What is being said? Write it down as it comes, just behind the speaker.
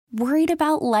Worried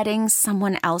about letting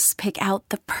someone else pick out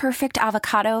the perfect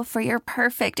avocado for your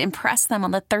perfect impress them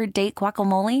on the third date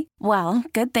guacamole? Well,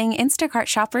 good thing Instacart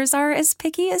shoppers are as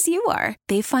picky as you are.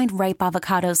 They find ripe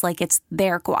avocados like it's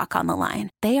their guac on the line.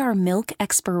 They are milk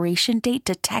expiration date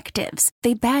detectives.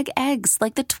 They bag eggs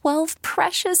like the 12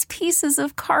 precious pieces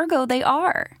of cargo they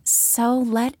are. So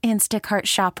let Instacart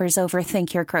shoppers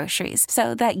overthink your groceries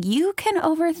so that you can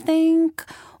overthink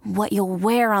what you'll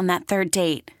wear on that third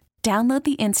date. Download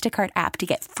the Instacart app to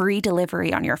get free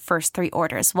delivery on your first 3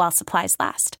 orders while supplies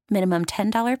last. Minimum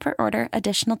 $10 per order.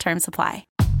 Additional terms apply.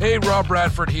 Hey, Rob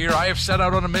Bradford here. I have set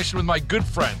out on a mission with my good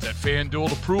friends at FanDuel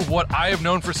to prove what I have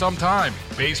known for some time.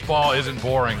 Baseball isn't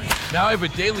boring. Now I have a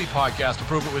daily podcast to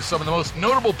prove it with some of the most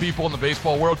notable people in the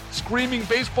baseball world, screaming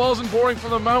baseball isn't boring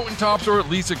from the mountaintops, or at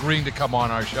least agreeing to come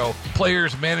on our show.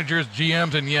 Players, managers,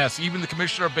 GMs, and yes, even the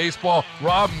commissioner of baseball,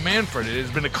 Rob Manfred. It has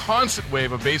been a constant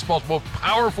wave of baseball's most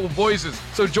powerful voices.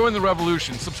 So join the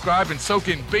revolution. Subscribe and soak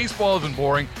in Baseball Isn't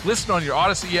Boring. Listen on your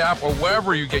Odyssey app or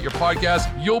wherever you get your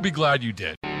podcasts. You'll be glad you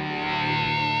did.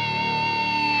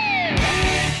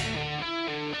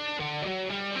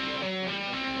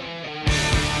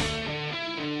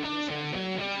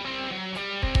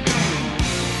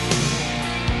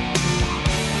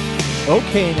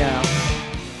 Okay, now,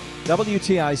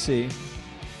 WTIC.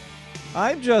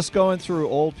 I'm just going through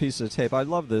old pieces of tape. I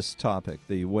love this topic,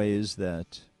 the ways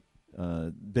that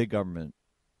big government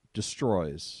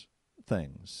destroys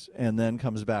things and then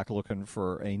comes back looking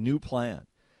for a new plan.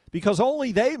 Because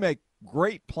only they make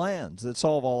great plans that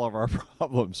solve all of our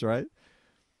problems, right?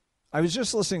 I was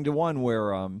just listening to one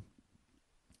where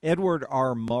Edward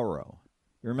R. Murrow,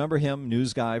 you remember him,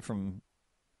 news guy from,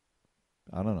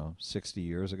 I don't know, 60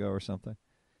 years ago or something?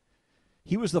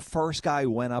 He was the first guy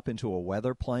who went up into a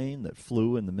weather plane that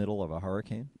flew in the middle of a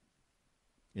hurricane,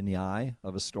 in the eye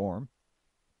of a storm.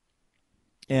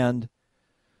 And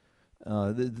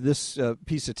this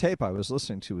piece of tape I was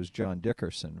listening to was John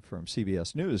Dickerson from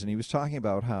CBS News, and he was talking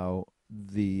about how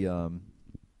the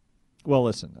well,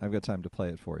 listen, I've got time to play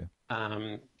it for you.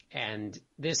 And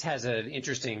this has an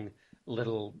interesting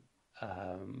little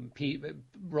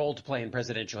role to play in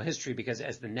presidential history, because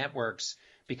as the networks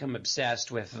become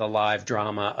obsessed with the live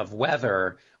drama of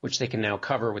weather, which they can now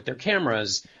cover with their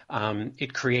cameras,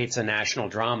 it creates a national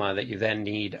drama that you then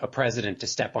need a president to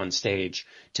step on stage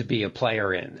to be a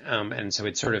player in. And so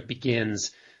it sort of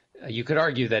begins, you could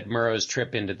argue that Murrow's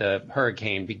trip into the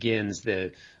hurricane begins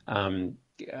the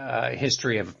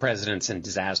history of presidents and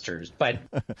disasters, but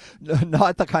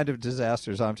not the kind of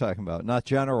disasters I'm talking about, not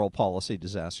general policy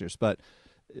disasters, but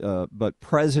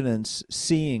presidents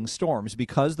seeing storms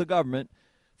because the government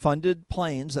funded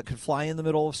planes that could fly in the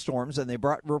middle of storms, and they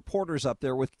brought reporters up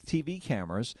there with TV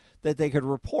cameras that they could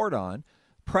report on.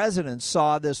 Presidents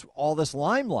saw all this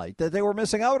limelight that they were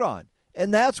missing out on.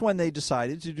 And that's when they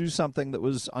decided to do something that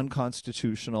was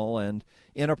unconstitutional and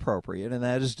inappropriate, and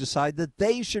that is decide that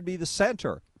they should be the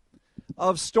center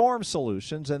of storm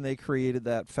solutions, and they created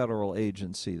that federal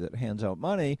agency that hands out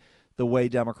money the way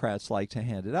Democrats like to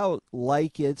hand it out,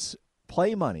 like it's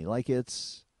play money, like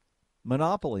it's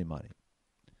monopoly money.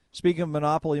 Speaking of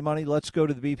monopoly money, let's go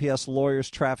to the BPS Lawyers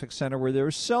Traffic Center, where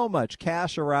there's so much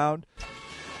cash around.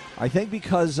 I think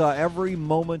because every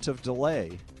moment of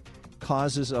delay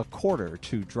causes a quarter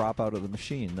to drop out of the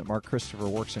machine that Mark Christopher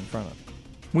works in front of.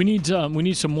 We need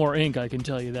some more ink, I can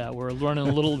tell you that. We're running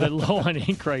a little bit low on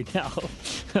ink right now.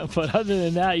 But other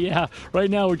than that, yeah, right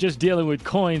now we're just dealing with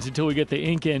coins until we get the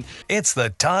ink in. It's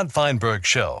the Todd Feinberg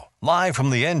Show, live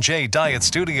from the NJ Diet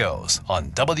Studios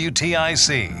on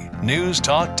WTIC News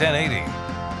Talk 1080.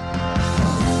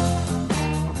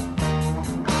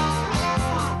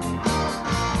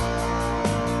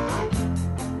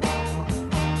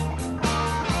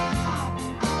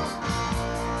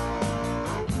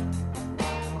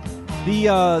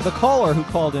 The caller who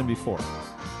called in before,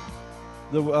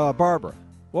 the Barbara,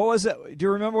 what was it? Do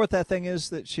you remember what that thing is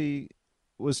that she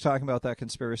was talking about, that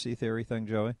conspiracy theory thing,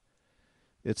 Joey?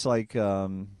 It's like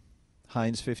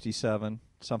Heinz 57,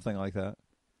 something like that.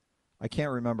 I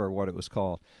can't remember what it was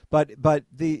called, but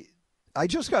I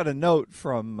just got a note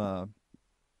from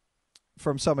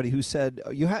somebody who said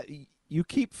you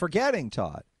keep forgetting,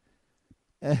 Todd.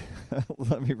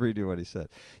 Let me redo what he said.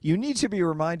 You need to be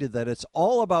reminded that it's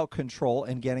all about control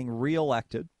and getting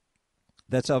reelected.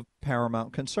 That's of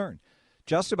paramount concern.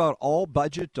 Just about all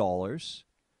budget dollars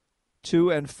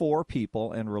to and for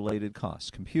people and related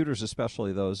costs. Computers,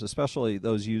 especially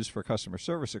those used for customer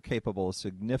service, are capable of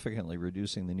significantly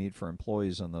reducing the need for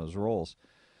employees in those roles.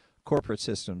 Corporate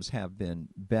systems have been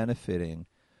benefiting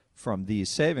from these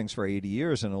savings for 80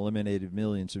 years and eliminated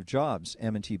millions of jobs.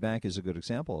 M&T Bank is a good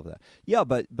example of that. Yeah,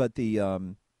 but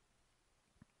the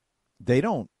they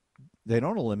don't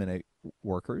eliminate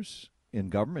workers in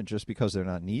government just because they're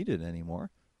not needed anymore.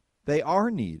 They are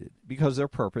needed because their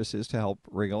purpose is to help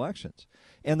rig elections.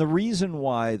 And the reason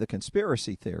why the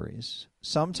conspiracy theories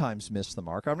sometimes miss the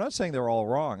mark, I'm not saying they're all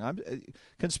wrong.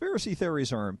 Conspiracy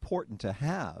theories are important to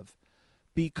have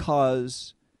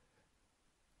because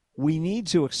we need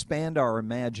to expand our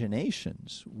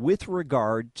imaginations with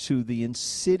regard to the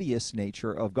insidious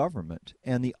nature of government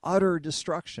and the utter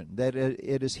destruction that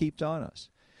it has heaped on us.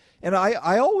 And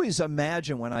I always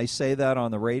imagine when I say that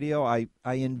on the radio, I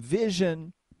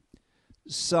envision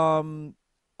some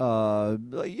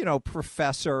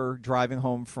professor driving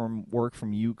home from work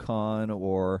from UConn,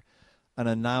 or an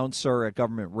announcer at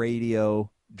government radio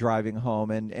driving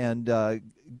home and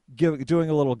doing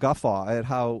a little guffaw at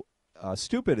how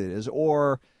stupid it is,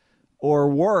 or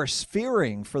worse,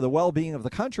 fearing for the well-being of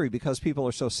the country because people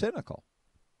are so cynical.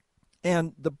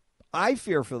 And I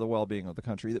fear for the well-being of the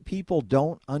country that people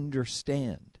don't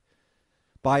understand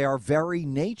by our very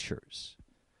natures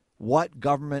what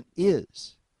government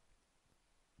is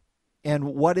and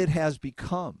what it has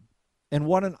become and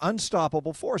what an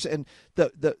unstoppable force. And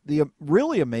the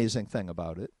really amazing thing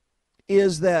about it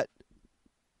is that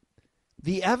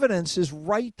the evidence is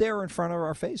right there in front of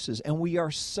our faces, and we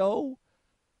are so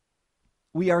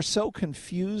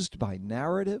confused by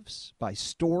narratives, by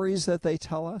stories that they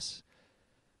tell us.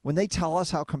 When they tell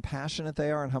us how compassionate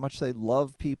they are and how much they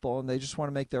love people and they just want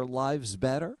to make their lives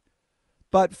better.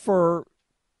 But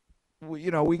we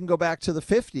can go back to the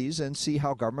 50s and see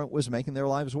how government was making their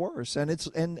lives worse, and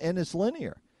it's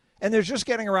linear. And they're just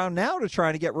getting around now to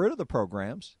trying to get rid of the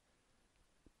programs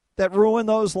that ruined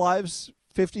those lives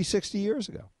 50, 60 years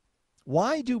ago.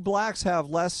 Why do blacks have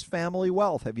less family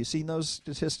wealth? Have you seen those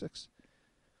statistics?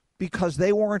 Because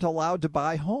they weren't allowed to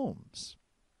buy homes.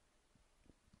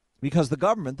 Because the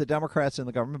government, the Democrats in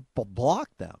the government,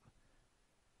 blocked them.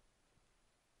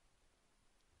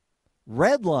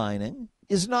 Redlining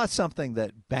is not something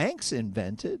that banks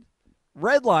invented.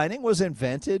 Redlining was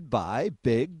invented by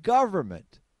big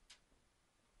government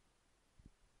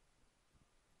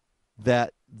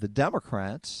that the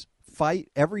Democrats fight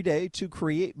every day to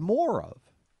create more of.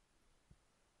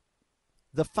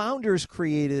 The founders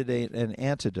created an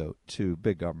antidote to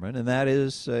big government, and that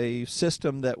is a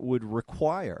system that would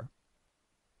require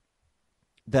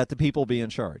that the people be in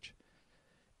charge.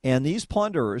 And these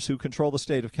plunderers who control the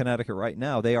state of Connecticut right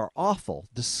now, they are awful,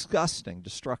 disgusting,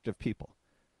 destructive people.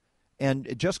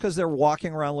 And just because they're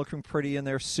walking around looking pretty in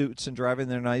their suits and driving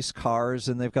their nice cars,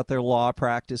 and they've got their law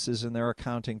practices and their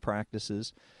accounting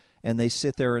practices, and they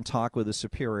sit there and talk with a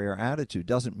superior attitude,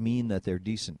 doesn't mean that they're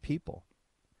decent people.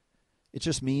 It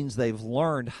just means they've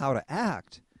learned how to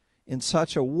act in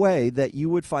such a way that you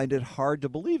would find it hard to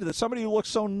believe that somebody who looks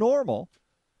so normal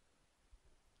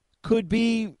could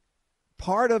be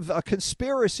part of a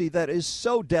conspiracy that is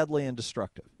so deadly and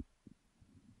destructive.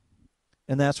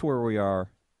 And that's where we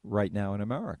are right now in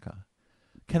America.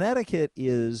 Connecticut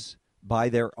is, by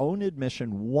their own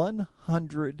admission,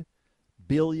 $100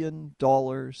 billion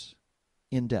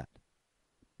in debt.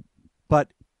 But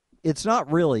it's not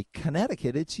really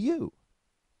Connecticut, it's you.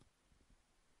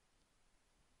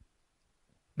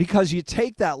 Because you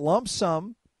take that lump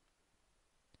sum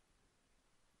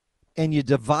and you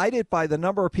divide it by the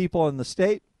number of people in the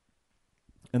state,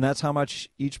 and that's how much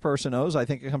each person owes. I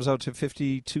think it comes out to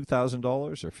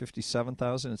 $52,000 or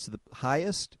 $57,000. It's the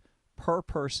highest per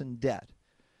person debt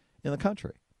in the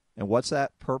country. And what's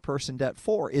that per person debt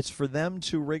for? It's for them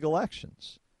to rig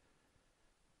elections.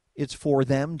 It's for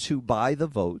them to buy the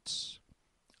votes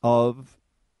of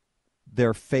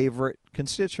their favorite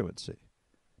constituency.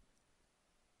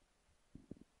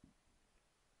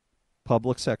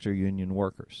 Public sector union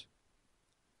workers.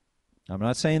 I'm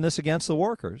not saying this against the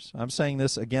workers. I'm saying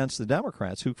this against the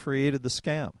Democrats who created the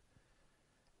scam.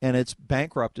 And it's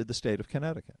bankrupted the state of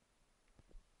Connecticut.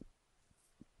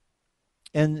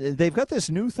 And they've got this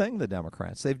new thing, the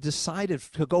Democrats. They've decided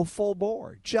to go full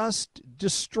bore. Just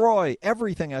destroy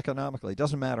everything economically. It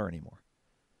doesn't matter anymore.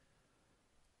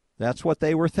 That's what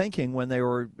they were thinking when they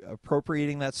were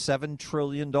appropriating that $7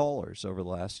 trillion over the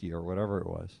last year, or whatever it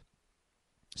was.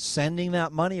 Sending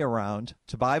that money around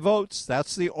to buy votes.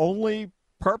 That's the only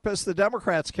purpose the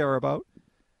Democrats care about.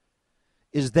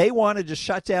 Is they wanted to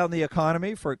shut down the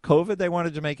economy for COVID. They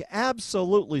wanted to make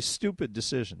absolutely stupid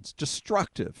decisions,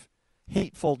 destructive,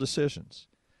 hateful decisions,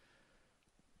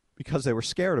 because they were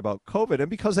scared about COVID and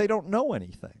because they don't know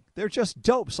anything. They're just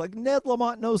dopes. Like Ned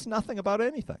Lamont knows nothing about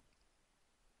anything.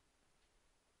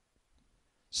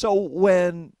 So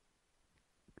when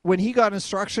when he got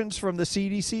instructions from the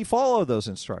CDC, followed those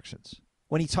instructions.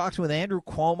 When he talked with Andrew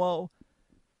Cuomo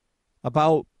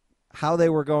about how they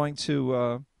were going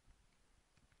to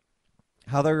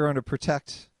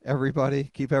protect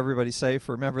everybody, keep everybody safe.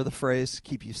 Remember the phrase,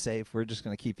 keep you safe. We're just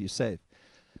going to keep you safe.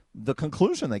 The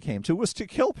conclusion they came to was to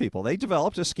kill people. They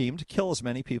developed a scheme to kill as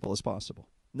many people as possible.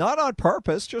 Not on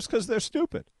purpose, just because they're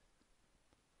stupid.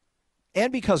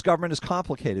 And because government is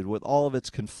complicated with all of its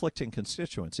conflicting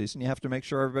constituencies, and you have to make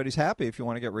sure everybody's happy if you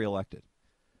want to get reelected.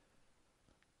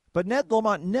 But Ned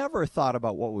Lamont never thought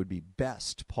about what would be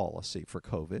best policy for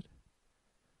COVID,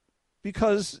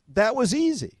 because that was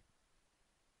easy.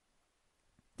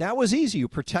 That was easy. You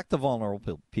protect the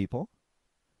vulnerable people,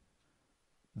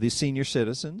 the senior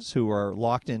citizens who are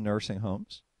locked in nursing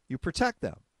homes. You protect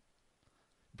them.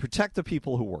 Protect the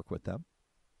people who work with them.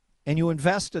 And you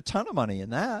invest a ton of money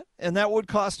in that, and that would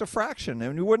cost a fraction.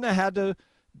 And you wouldn't have had to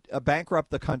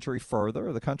bankrupt the country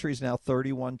further. The country is now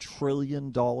 $31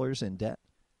 trillion in debt.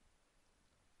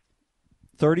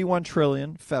 $31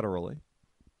 trillion federally,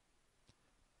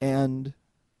 and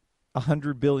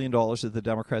 $100 billion that the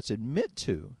Democrats admit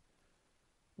to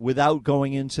without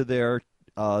going into their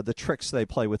the tricks they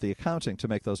play with the accounting to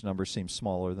make those numbers seem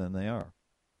smaller than they are.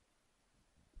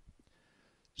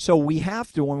 So we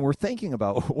have to, when we're thinking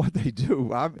about what they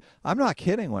do, I'm not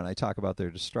kidding when I talk about their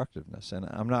destructiveness, and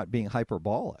I'm not being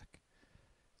hyperbolic.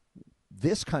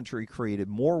 This country created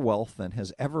more wealth than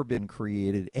has ever been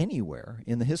created anywhere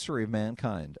in the history of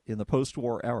mankind in the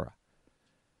post-war era.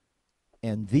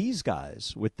 And these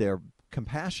guys, with their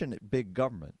compassionate big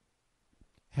government,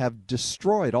 have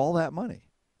destroyed all that money.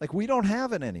 Like, we don't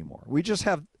have it anymore. We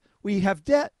have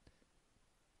debt.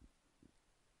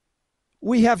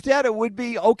 We have debt. It would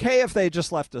be okay if they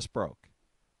just left us broke.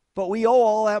 But we owe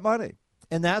all that money.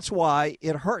 And that's why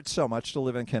it hurts so much to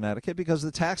live in Connecticut, because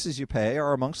the taxes you pay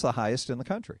are amongst the highest in the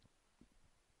country.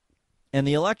 And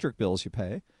the electric bills you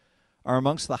pay are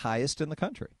amongst the highest in the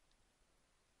country.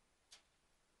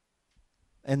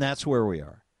 And that's where we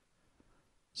are.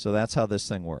 So that's how this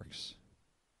thing works.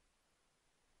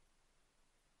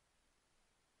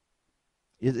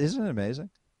 Isn't it amazing?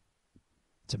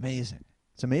 It's amazing.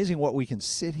 It's amazing what we can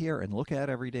sit here and look at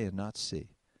every day and not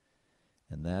see.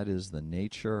 And that is the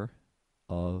nature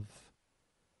of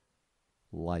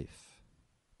life.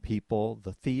 People,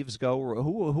 the thieves go.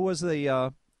 Who was the,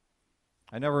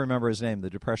 I never remember his name, the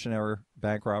Depression-era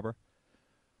bank robber?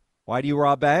 Why do you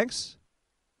rob banks?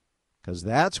 Because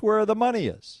that's where the money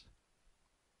is.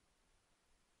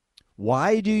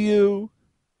 Why do you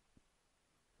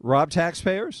rob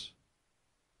taxpayers?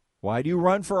 Why do you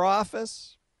run for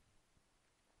office?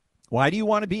 Why do you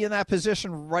want to be in that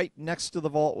position right next to the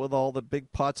vault with all the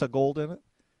big pots of gold in it?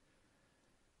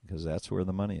 Because that's where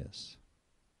the money is.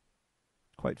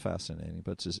 Quite fascinating,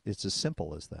 but it's as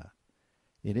simple as that.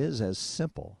 It is as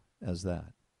simple as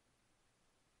that.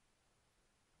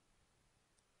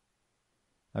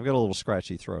 I've got a little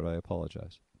scratchy throat. I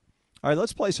apologize. All right,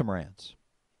 let's play some rants.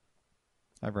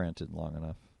 I've ranted long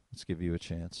enough. Let's give you a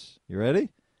chance. You ready?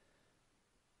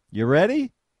 You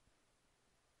ready?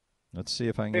 Let's see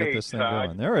if I can get this thing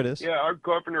going. There it is. Yeah, our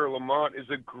Governor Lamont is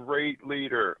a great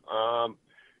leader.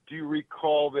 Do you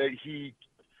recall that he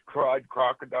cried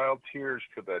crocodile tears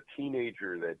for the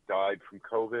teenager that died from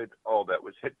COVID? Oh, that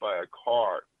was hit by a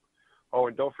car. Oh,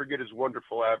 and don't forget his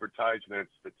wonderful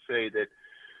advertisements that say that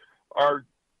our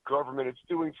government is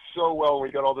doing so well. We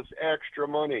got all this extra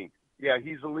money. Yeah,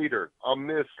 he's a leader, a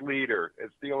misleader.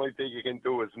 It's the only thing you can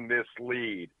do is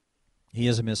mislead. He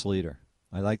is a misleader.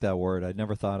 I like that word. I'd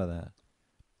never thought of that.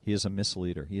 He is a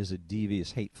misleader. He is a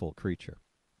devious, hateful creature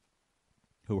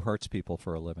who hurts people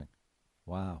for a living.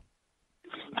 Wow.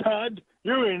 Todd,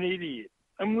 you're an idiot.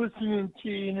 I'm listening to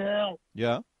you now.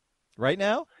 Yeah? Right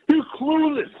now? You're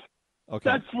clueless. Okay.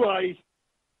 That's right.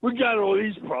 We got all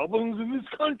these problems in this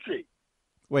country.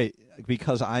 Wait,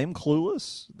 because I'm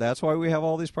clueless? That's why we have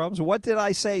all these problems? What did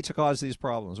I say to cause these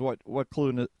problems? What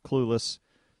clueless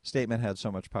statement had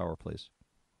so much power, please?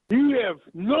 You have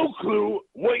no clue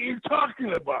what you're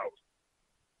talking about.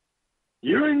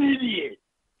 You're an idiot.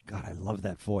 God, I love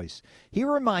that voice. He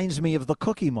reminds me of the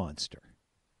Cookie Monster,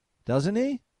 doesn't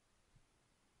he?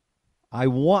 I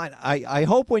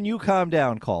hope when you calm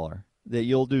down, caller, that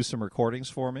you'll do some recordings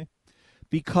for me,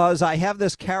 because I have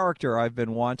this character I've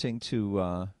been wanting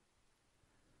to.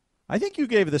 I think you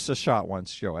gave this a shot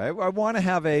once, Joe. I want to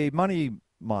have a money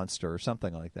monster or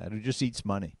something like that who just eats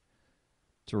money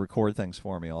to record things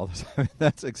for me all the time.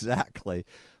 That's exactly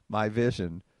my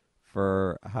vision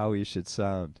for how he should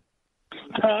sound.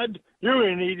 Todd, you're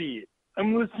an idiot.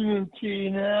 I'm listening to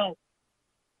you now.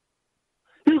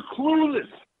 You're clueless.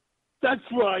 That's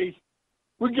right.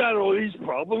 We got all these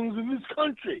problems in this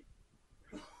country.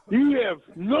 You have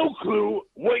no clue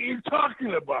what you're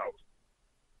talking about.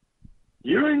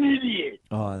 You're an idiot.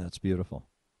 Oh, that's beautiful.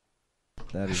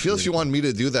 That is I feel if you beautiful. wanted me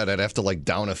to do that, I'd have to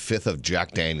down a fifth of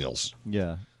Jack Daniels.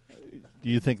 Yeah. Do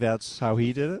you think that's how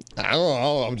he did it? I don't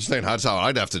know. I'm just saying that's how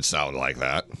I'd have to sound like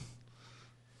that.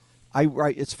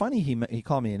 It's funny he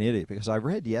called me an idiot because I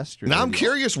read yesterday. Now I'm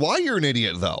curious why you're an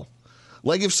idiot, though.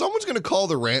 If someone's going to call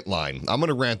the rant line, I'm going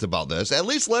to rant about this. At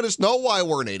least let us know why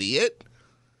we're an idiot.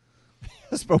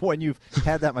 But when you've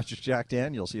had that much Jack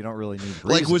Daniels, you don't really need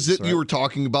reasons, was it right? you were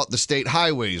talking about the state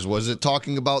highways? Was it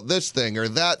talking about this thing or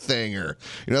that thing? Or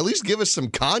at least give us some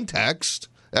context.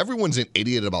 Everyone's an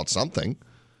idiot about something.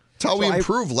 That's how we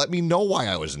improve. Let me know why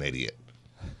I was an idiot.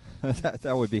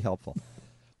 that would be helpful.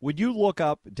 Would you look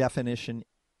up definition?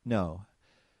 No.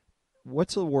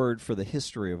 What's the word for the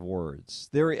history of words?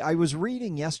 I was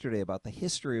reading yesterday about the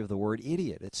history of the word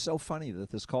idiot. It's so funny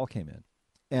that this call came in.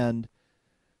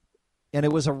 And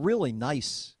it was a really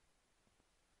nice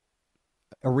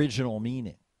original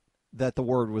meaning that the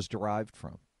word was derived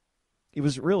from. It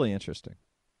was really interesting.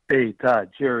 Hey, Todd,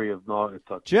 Jerry of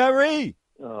Naugatuck. Jerry!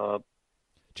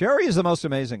 Jerry is the most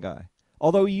amazing guy,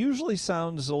 although he usually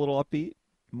sounds a little upbeat,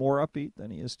 more upbeat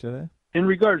than he is today. In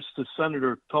regards to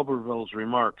Senator Tuberville's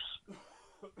remarks,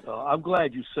 I'm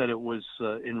glad you said it was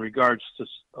in regards to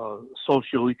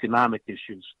socioeconomic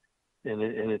issues, and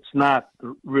it's not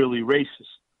really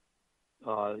racist.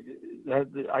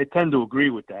 I tend to agree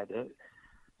with that.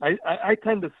 I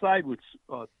tend to side with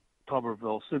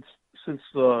Tuberville since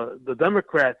the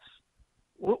Democrats.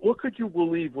 What could you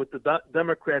believe what the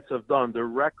Democrats have done? Their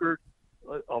record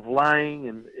of lying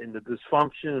and the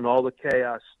dysfunction and all the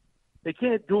chaos. They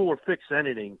can't do or fix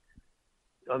anything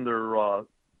under.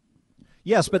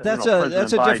 Yes, but that's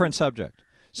a different subject.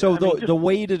 So the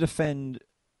way to defend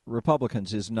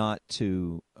Republicans is not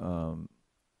to,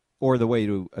 or the way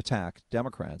to attack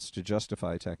Democrats, to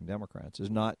justify attacking Democrats, is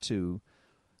not to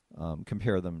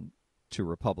compare them to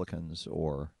Republicans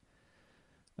or.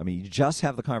 I mean, you just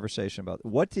have the conversation about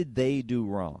what did they do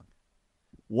wrong?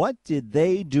 What did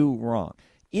they do wrong?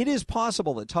 It is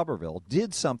possible that Tuberville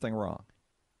did something wrong.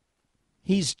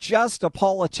 He's just a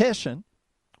politician.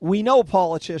 We know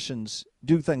politicians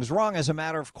do things wrong as a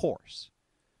matter of course.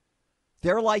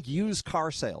 They're like used car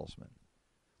salesmen.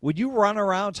 Would you run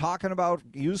around talking about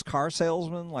used car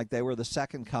salesmen like they were the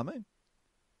second coming?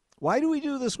 Why do we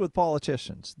do this with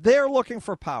politicians? They're looking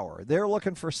for power. They're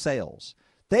looking for sales.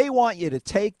 They want you to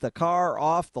take the car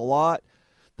off the lot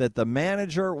that the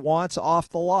manager wants off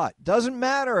the lot. Doesn't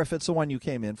matter if it's the one you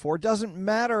came in for. Doesn't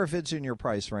matter if it's in your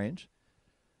price range.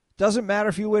 Doesn't matter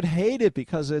if you would hate it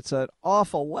because it's an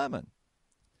awful lemon.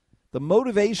 The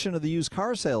motivation of the used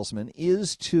car salesman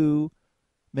is to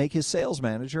make his sales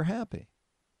manager happy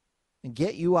and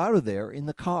get you out of there in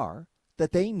the car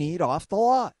that they need off the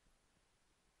lot.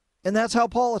 And that's how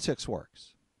politics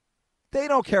works. They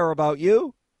don't care about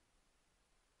you.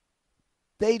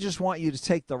 They just want you to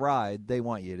take the ride they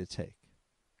want you to take.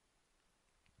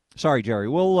 Sorry, Jerry.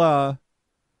 We'll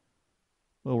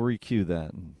re-cue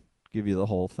that and give you the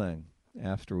whole thing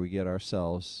after we get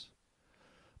ourselves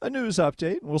a news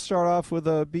update. We'll start off with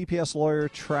a BPS Lawyer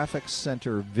Traffic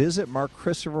Center visit. Mark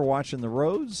Christopher watching the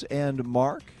roads. And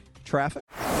Mark, traffic?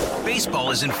 Baseball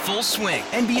is in full swing.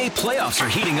 NBA playoffs are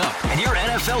heating up, and your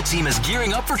NFL team is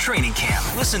gearing up for training camp.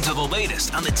 Listen to the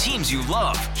latest on the teams you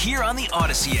love here on the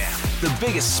Odyssey app. The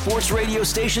biggest sports radio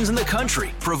stations in the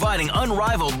country, providing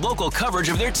unrivaled local coverage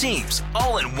of their teams,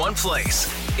 all in one place.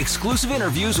 Exclusive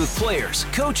interviews with players,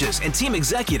 coaches, and team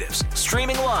executives,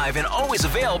 streaming live and always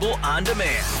available on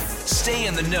demand. Stay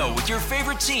in the know with your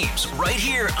favorite teams right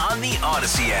here on the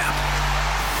Odyssey app.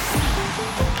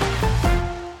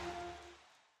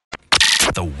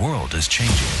 The world is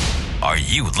changing. Are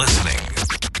you listening?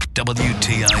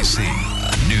 WTIC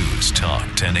News Talk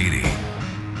 1080.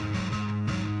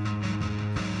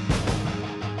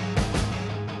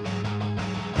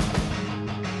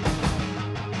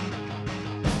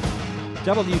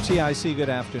 WTIC, good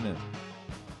afternoon.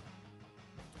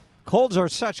 Colds are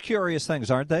such curious things,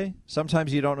 aren't they?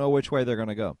 Sometimes you don't know which way they're going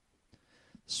to go.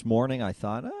 This morning I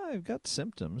thought, I've got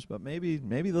symptoms, but maybe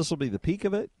this will be the peak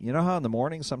of it. You know how in the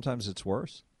morning sometimes it's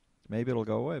worse? Maybe it'll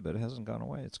go away, but it hasn't gone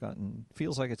away.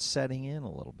 Feels like it's setting in a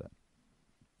little bit.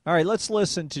 All right, let's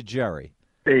listen to Jerry.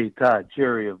 Hey, Todd,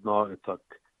 Jerry of Naugatuck.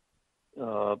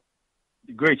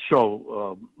 Great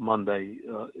show Monday.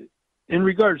 In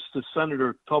regards to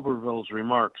Senator Tuberville's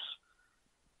remarks,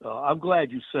 I'm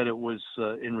glad you said it was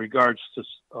in regards to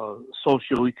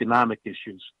socioeconomic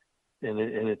issues. And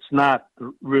it's not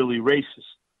really racist.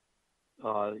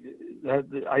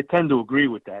 I tend to agree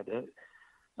with that.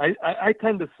 I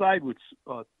tend to side with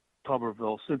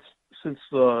Tuberville since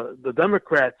the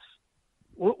Democrats.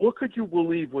 What could you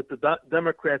believe what the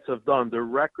Democrats have done? Their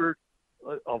record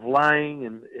of lying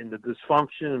and the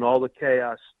dysfunction and all the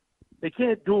chaos. They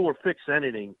can't do or fix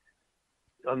anything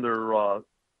under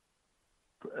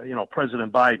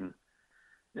President Biden.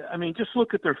 I mean, just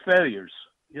look at their failures,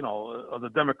 of the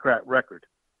Democrat record.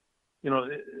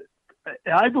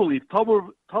 I believe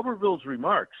Tuberville's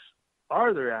remarks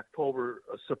are their October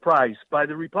surprise by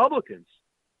the Republicans.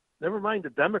 Never mind the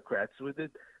Democrats.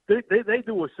 They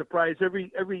do a surprise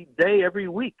every day, every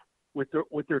week with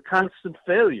their constant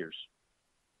failures.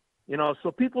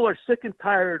 So people are sick and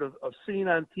tired of seeing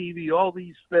on TV all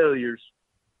these failures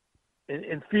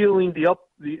and feeling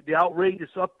the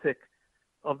outrageous uptick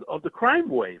of the crime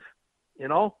wave.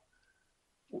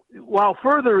 While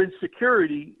further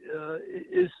insecurity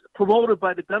is promoted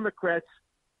by the Democrats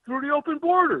through the open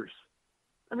borders.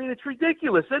 I mean, it's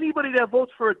ridiculous. Anybody that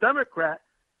votes for a Democrat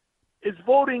is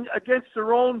voting against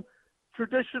their own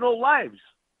traditional lives.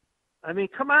 I mean,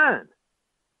 come on.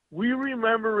 We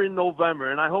remember in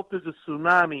November, and I hope there's a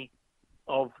tsunami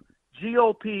of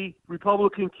GOP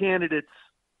Republican candidates,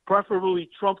 preferably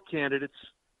Trump candidates,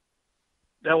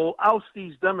 that will oust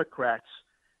these Democrats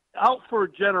out for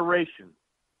a generation.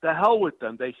 The hell with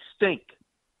them. They stink.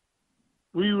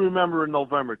 We remember in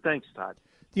November. Thanks, Todd.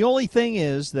 The only thing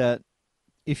is that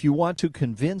if you want to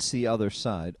convince the other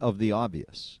side of the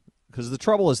obvious, because the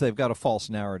trouble is they've got a false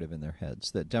narrative in their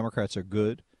heads that Democrats are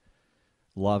good,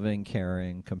 loving,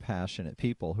 caring, compassionate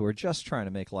people who are just trying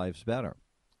to make lives better.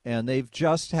 And they've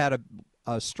just had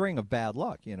a string of bad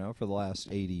luck, for the last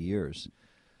 80 years.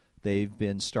 They've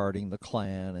been starting the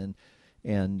Klan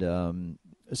and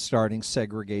starting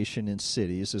segregation in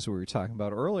cities, as we were talking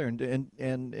about earlier,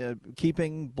 and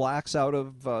keeping blacks out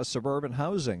of suburban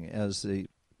housing as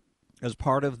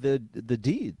part of the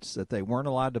deeds that they weren't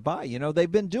allowed to buy. They've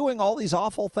been doing all these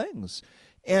awful things.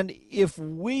 And if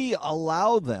we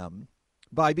allow them,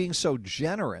 by being so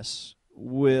generous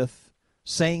with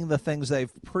saying the things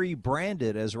they've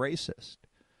pre-branded as racist,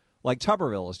 like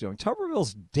Tuberville is doing.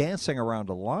 Tuberville's dancing around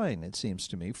a line, it seems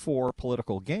to me, for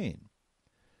political gain.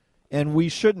 And we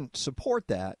shouldn't support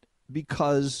that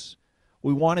because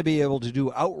we want to be able to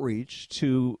do outreach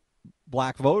to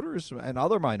black voters and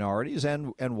other minorities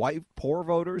and white poor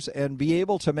voters and be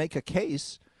able to make a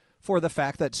case for the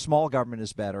fact that small government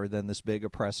is better than this big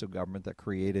oppressive government that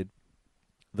created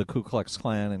the Ku Klux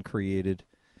Klan and created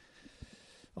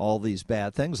all these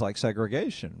bad things like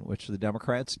segregation, which the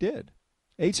Democrats did.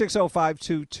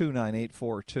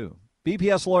 860-522-9842.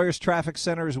 BPS Lawyers Traffic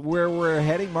Center is where we're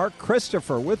heading. Mark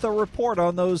Christopher with a report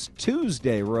on those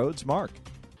Tuesday roads. Mark.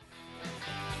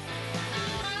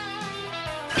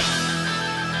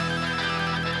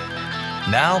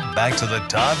 Now, back to the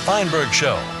Todd Feinberg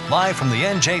Show, live from the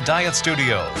NJ Diet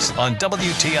Studios on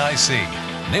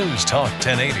WTIC News Talk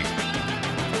 1080.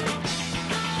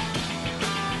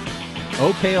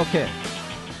 Okay.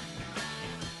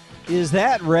 Is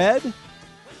that Red?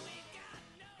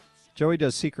 Joey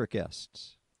does secret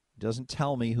guests. Doesn't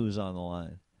tell me who's on the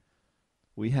line.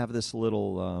 We have this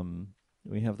little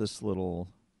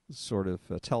sort of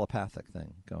telepathic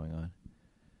thing going on.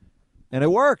 And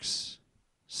it works.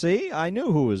 See, I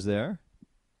knew who was there.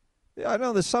 I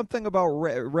know there's something about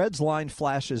Red's line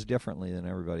flashes differently than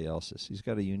everybody else's. He's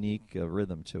got a unique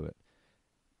rhythm to it.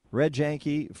 Red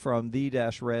Janke from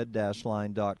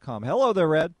the-red-line.com. Hello there,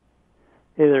 Red.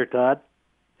 Hey there, Todd.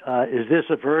 Is this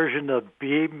a version of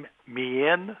Beam Me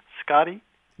In, Scotty?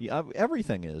 Yeah,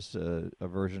 everything is a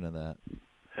version of that,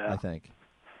 I think.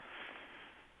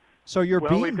 So you're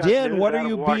beamed in. What are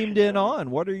you beamed in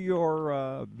on? What are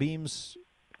your beams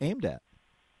aimed at?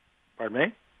 Pardon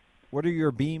me? What are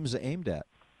your beams aimed at?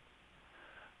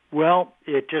 Well,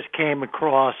 it just came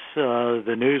across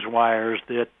the news wires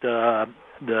that the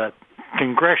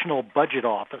Congressional Budget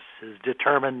Office has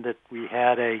determined that we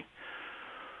had a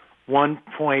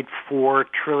 $1.4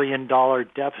 trillion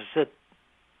deficit,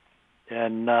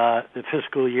 and the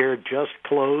fiscal year just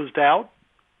closed out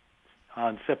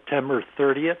on September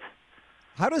 30th.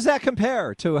 How does that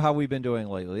compare to how we've been doing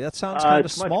lately? That sounds kind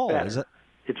of small. Is it?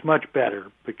 It's much better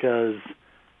because,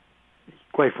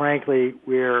 quite frankly,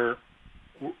 we're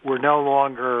no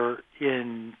longer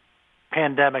in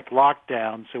pandemic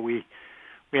lockdown, so we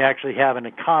actually have an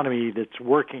economy that's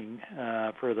working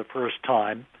for the first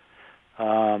time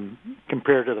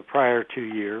compared to the prior 2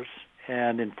 years,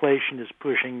 and inflation is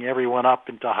pushing everyone up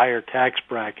into higher tax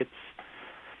brackets,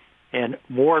 and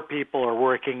more people are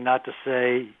working, not to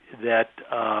say that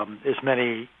as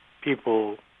many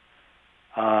people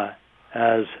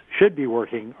as should be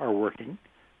working are working.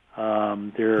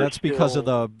 That's because of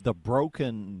the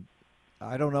broken,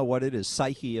 I don't know what it is,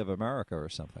 psyche of America or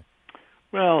something.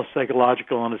 Well,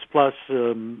 psychological illness. Plus,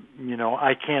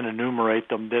 I can't enumerate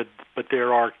them, but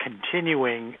there are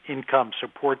continuing income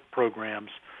support programs.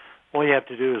 All you have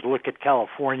to do is look at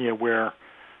California, where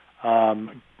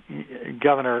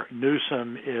Governor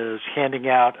Newsom is handing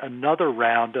out another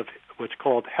round of what's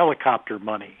called helicopter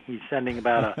money. He's sending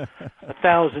about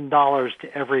 $1,000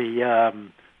 to every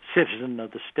citizen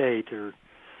of the state.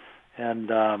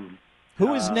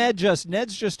 Who is Ned?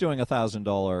 Ned's just doing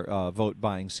 $1,000 vote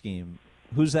buying scheme.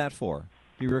 Who's that for?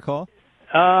 Do you recall?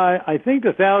 I think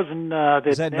the $1,000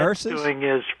 that Ned's nurses? Doing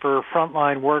is for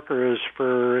frontline workers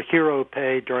for hero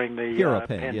pay during the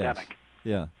pandemic. Yes.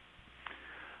 Yeah.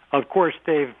 Of course,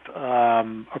 they've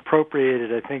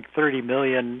appropriated, I think, $30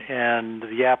 million, and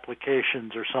the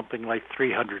applications are something like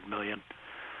 $300 million.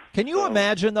 Can you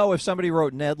imagine, though, if somebody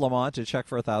wrote Ned Lamont a check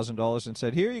for $1,000 and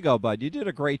said, "Here you go, bud. You did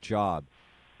a great job.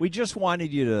 We just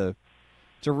wanted you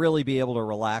to really be able to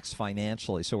relax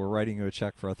financially, so we're writing you a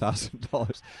check for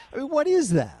 $1,000." I mean, what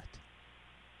is that?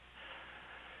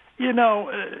 It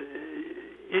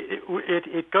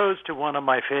goes to one of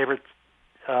my favorite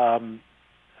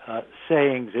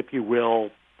sayings, if you will,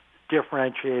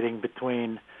 differentiating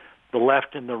between the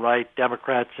left and the right,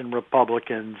 Democrats and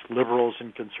Republicans, liberals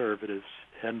and conservatives.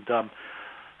 And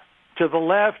to the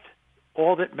left,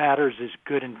 all that matters is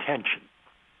good intention.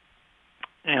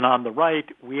 And on the right,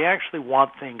 we actually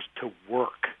want things to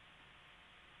work.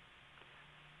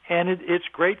 And it's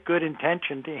great good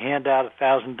intention to hand out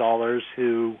 $1,000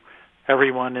 to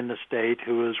everyone in the state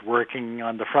who is working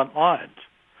on the front lines.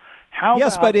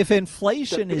 Yes, but if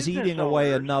inflation is eating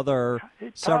away another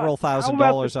several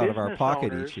 $1,000s out of our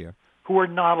pocket each year, who are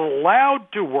not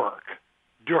allowed to work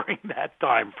during that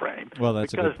time frame, well,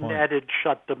 that's because a good point. Ned had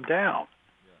shut them down.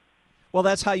 Well,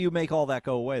 that's how you make all that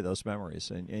go away, those memories,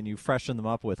 and you freshen them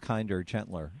up with kinder,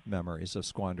 gentler memories of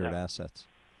squandered assets.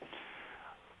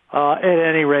 At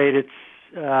any rate, it's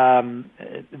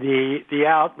the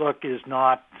outlook is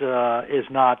not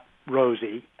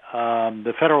rosy.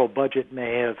 The federal budget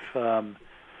may have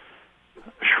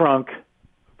shrunk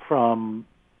from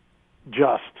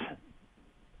just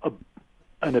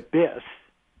an abyss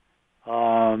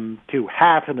to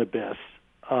half an abyss.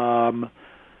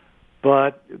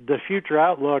 But the future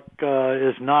outlook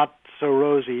is not so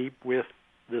rosy, with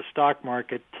the stock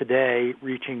market today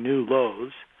reaching new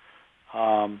lows.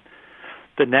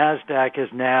 The NASDAQ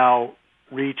has now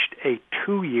reached a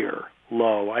 2-year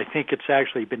low. I think it's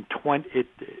actually been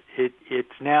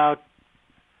it's now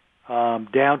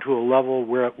down to a level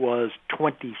where it was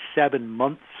 27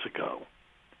 months ago.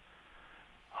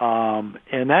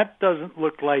 And that doesn't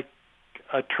look like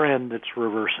a trend that's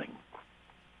reversing.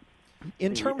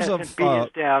 In terms of S&P is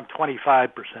down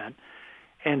 25%,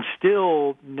 and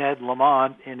still Ned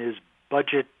Lamont and his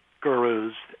budget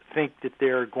gurus think that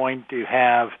they're going to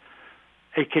have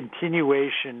a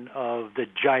continuation of the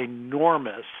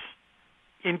ginormous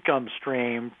income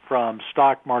stream from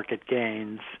stock market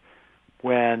gains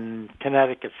when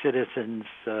Connecticut citizens,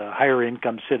 higher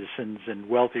income citizens and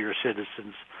wealthier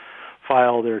citizens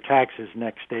file their taxes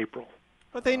next April.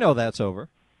 But they know that's over.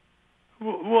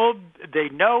 Well, they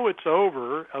know it's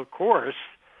over, of course,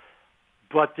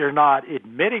 but they're not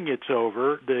admitting it's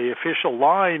over. The official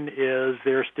line is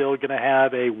they're still going to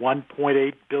have a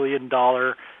 $1.8 billion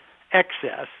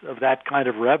excess of that kind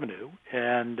of revenue,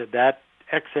 and that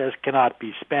excess cannot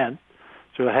be spent,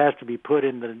 so it has to be put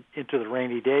into the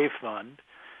rainy day fund.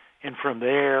 And from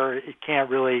there, it can't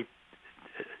really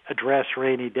address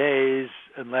rainy days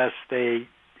unless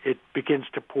it begins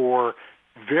to pour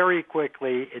very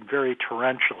quickly and very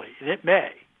torrentially, and it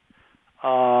may.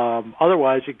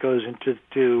 Otherwise, it goes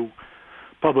into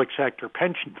public sector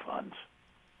pension funds.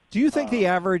 Do you think the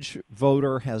average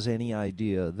voter has any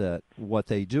idea that what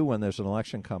they do when there's an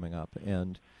election coming up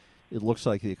and it looks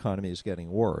like the economy is getting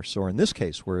worse, or in this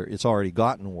case where it's already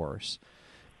gotten worse,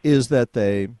 is that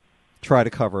they try to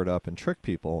cover it up and trick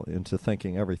people into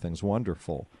thinking everything's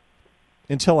wonderful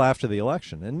until after the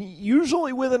election? And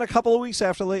usually within a couple of weeks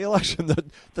after the election,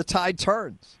 the tide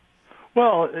turns.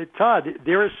 Well, Todd,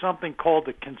 there is something called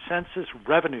the Consensus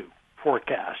Revenue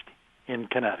Forecast in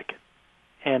Connecticut,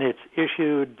 and it's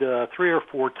issued 3 or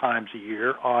 4 times a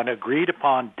year on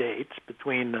agreed-upon dates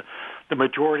between the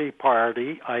majority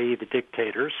party, i.e. the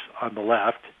dictators on the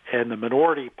left, and the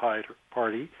minority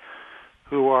party,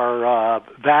 who are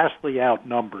vastly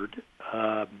outnumbered,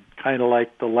 kind of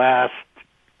like the last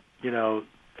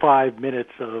 5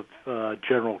 minutes of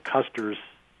General Custer's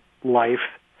life,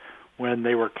 when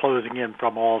they were closing in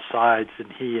from all sides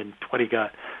and he and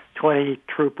 20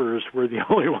 troopers were the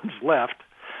only ones left.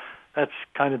 That's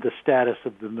kind of the status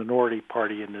of the minority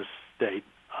party in this state.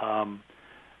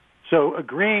 So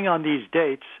agreeing on these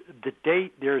dates, the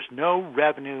date, there's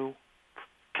no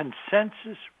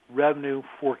consensus revenue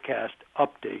forecast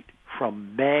update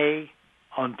from May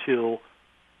until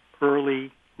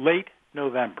late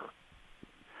November,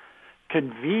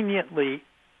 conveniently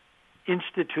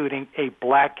instituting a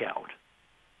blackout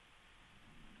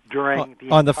during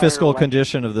on the fiscal election.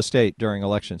 condition of the state during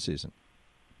election season.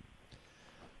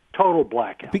 Total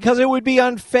blackout. Because it would be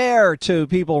unfair to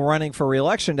people running for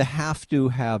re-election to have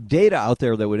data out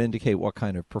there that would indicate what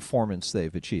kind of performance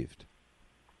they've achieved.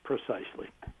 Precisely.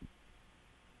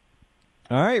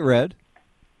 All right, Red.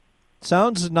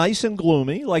 Sounds nice and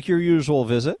gloomy, like your usual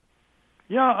visit.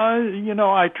 Yeah,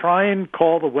 I try and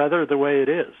call the weather the way it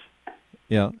is.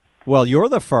 Yeah. Well, you're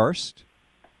the first.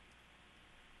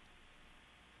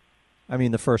 I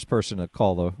mean, the first person to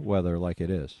call the weather like it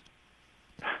is.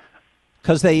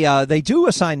 Because they do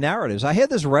assign narratives. I had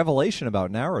this revelation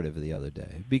about narrative the other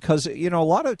day. Because, a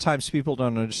lot of times people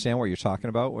don't understand what you're talking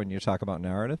about when you talk about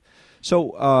narrative.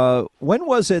 So when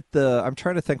was it I'm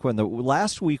trying to think when the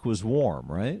last week was warm,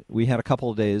 right? We had a couple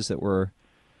of days that were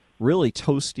really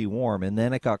toasty warm, and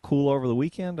then it got cool over the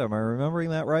weekend. Am I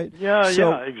remembering that right? Yeah,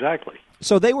 exactly.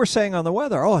 So they were saying on the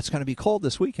weather, it's going to be cold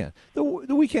this weekend. The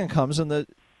weekend comes, and I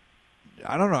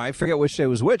don't know, I forget which day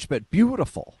was which, but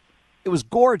beautiful. It was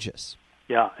gorgeous.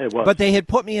 Yeah, it was. But they had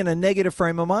put me in a negative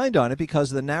frame of mind on it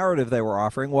because the narrative they were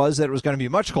offering was that it was going to be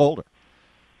much colder.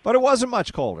 But it wasn't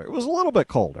much colder. It was a little bit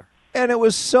colder. And it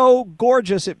was so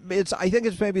gorgeous. I think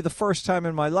it's maybe the first time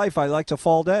in my life I liked a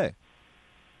fall day.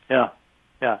 Yeah.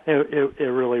 Yeah, it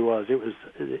really was.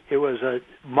 It was a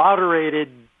moderated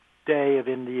day of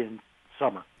Indian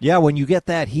summer. Yeah, when you get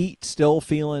that heat, still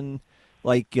feeling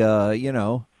like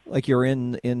like you're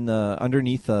in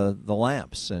underneath the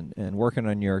lamps and working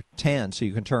on your tan so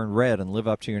you can turn red and live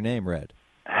up to your name, Red.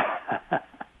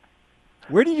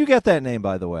 Where did you get that name,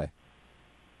 by the way?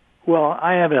 Well,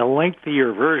 I have a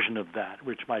lengthier version of that,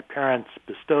 which my parents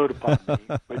bestowed upon me,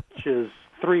 which is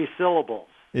 3 syllables.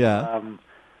 Yeah.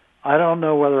 I don't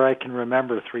know whether I can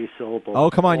remember 3 syllables. Oh,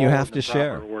 come on, you have to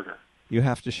share. Order. You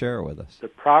have to share it with us. The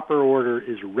proper order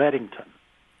is Reddington.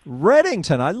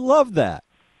 Reddington, I love that.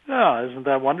 Oh, isn't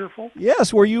that wonderful?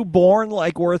 Yes, were you born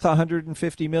like worth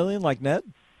 $150 million like Ned?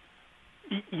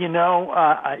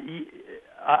 I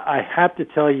have to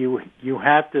tell you, you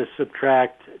have to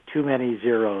subtract too many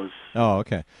zeros. Oh,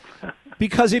 okay.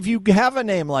 Because if you have a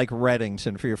name like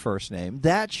Reddington for your first name,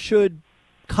 that should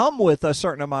come with a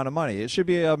certain amount of money. It should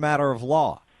be a matter of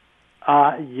law.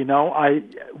 Are you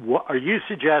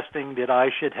suggesting that I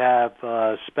should have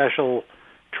special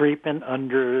treatment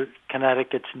under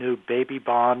Connecticut's new baby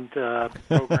bond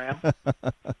program?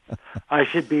 I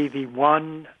should be the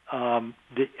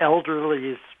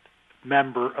elderliest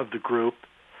member of the group,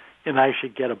 and I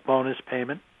should get a bonus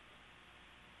payment.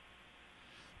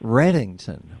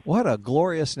 Reddington. What a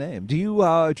glorious name. Do you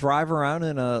drive around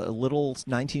in a little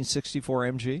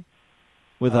 1964 MG?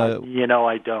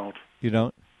 I don't. You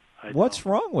don't? What's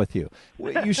wrong with you?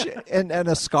 You should, and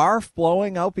a scarf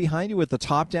blowing out behind you with the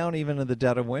top down even in the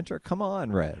dead of winter? Come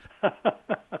on, Red.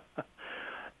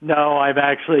 No, I've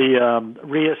actually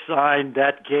reassigned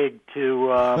that gig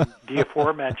to the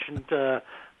aforementioned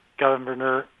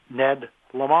Governor Ned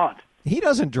Lamont. He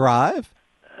doesn't drive.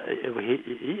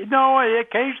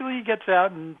 Occasionally he gets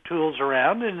out and tools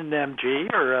around in an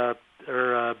MG or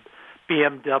a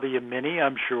BMW Mini,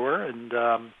 I'm sure. And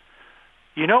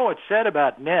you know what's said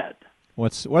about Ned?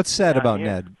 What's said about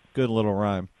Ned? Good little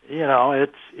rhyme.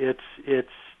 It's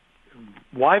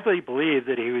widely believed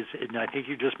that he was, and I think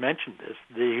you just mentioned this,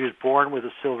 that he was born with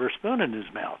a silver spoon in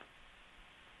his mouth.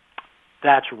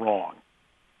 That's wrong.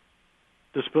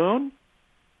 The spoon?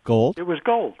 Gold? It was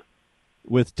gold.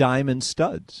 With diamond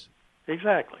studs.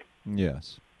 Exactly.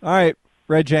 Yes. All right,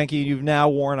 Red Janke, you've now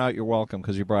worn out your welcome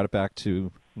because you brought it back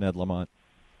to Ned Lamont.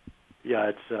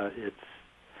 Yeah,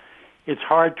 it's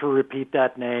hard to repeat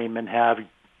that name and have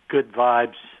good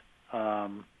vibes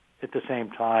at the same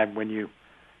time when you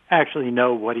actually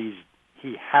know what he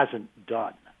hasn't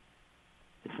done.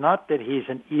 It's not that he's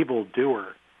an evil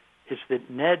doer. It's that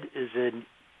Ned is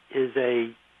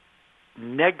a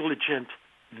negligent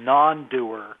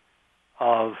non-doer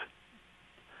of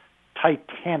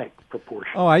titanic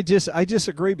proportions. Oh, I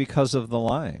disagree because of the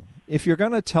lying. If you're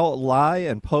going to lie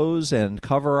and pose and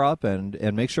cover up and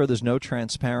make sure there's no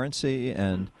transparency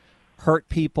and hurt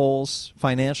people's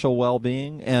financial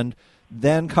well-being and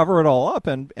then cover it all up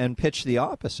and pitch the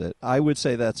opposite, I would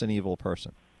say that's an evil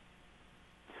person.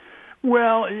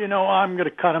 Well, I'm going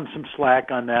to cut him some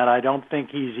slack on that. I don't think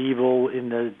he's evil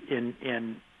in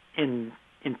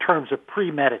in terms of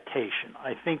premeditation.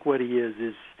 I think what he is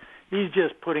he's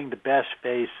just putting the best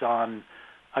face on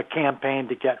a campaign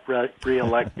to get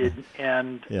reelected,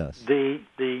 and yes. the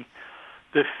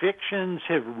fictions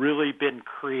have really been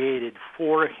created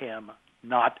for him,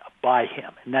 not by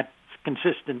him, and that's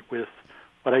consistent with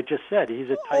what I just said. He's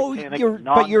a Titanic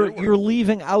but you're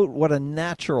leaving out what a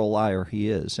natural liar he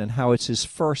is, and how it's his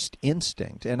first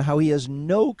instinct, and how he has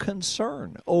no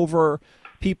concern over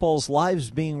people's lives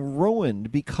being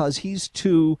ruined because he's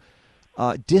too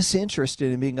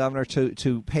disinterested in being governor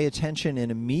to pay attention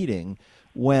in a meeting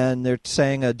when they're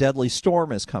saying a deadly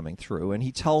storm is coming through, and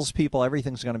he tells people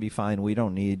everything's going to be fine. We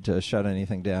don't need to shut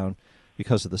anything down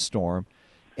because of the storm.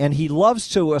 And he loves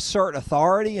to assert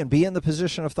authority and be in the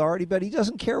position of authority, but he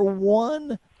doesn't care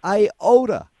one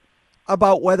iota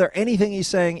about whether anything he's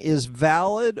saying is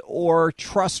valid or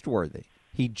trustworthy.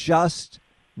 He just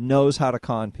knows how to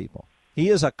con people. He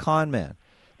is a con man,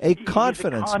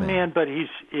 confidence he's a con man. But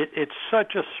it's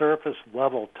such a surface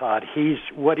level, Todd. He's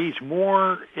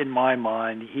more in my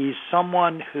mind. He's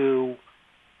someone who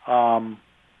has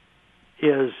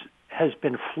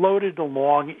been floated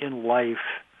along in life,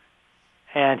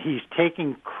 and he's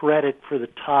taking credit for the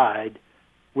tide,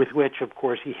 with which, of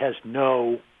course, he has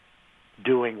no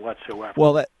doing whatsoever.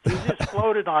 Well, he's just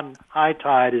floated on high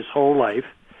tide his whole life.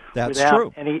 That's without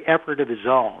true. any effort of his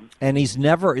own. And he's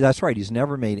never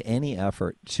made any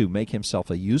effort to make himself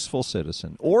a useful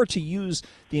citizen or to use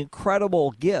the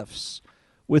incredible gifts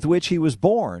with which he was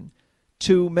born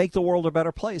to make the world a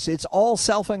better place. It's all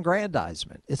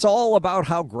self-aggrandizement. It's all about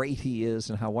how great he is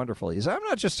and how wonderful he is. I'm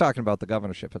not just talking about the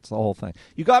governorship. It's the whole thing.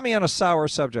 You got me on a sour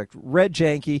subject. Red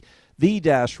Janke,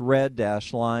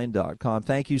 the-red-line.com.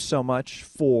 Thank you so much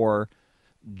for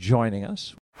joining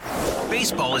us.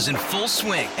 Baseball is in full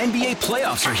swing. NBA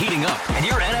playoffs are heating up, and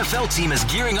your NFL team is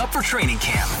gearing up for training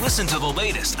camp. Listen to the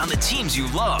latest on the teams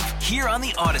you love here on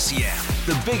the Odyssey app.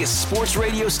 The biggest sports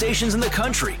radio stations in the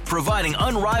country, providing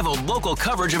unrivaled local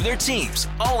coverage of their teams,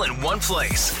 all in one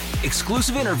place.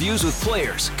 Exclusive interviews with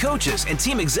players, coaches, and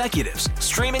team executives,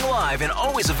 streaming live and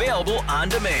always available on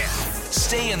demand.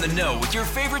 Stay in the know with your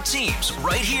favorite teams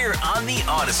right here on the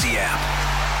Odyssey app.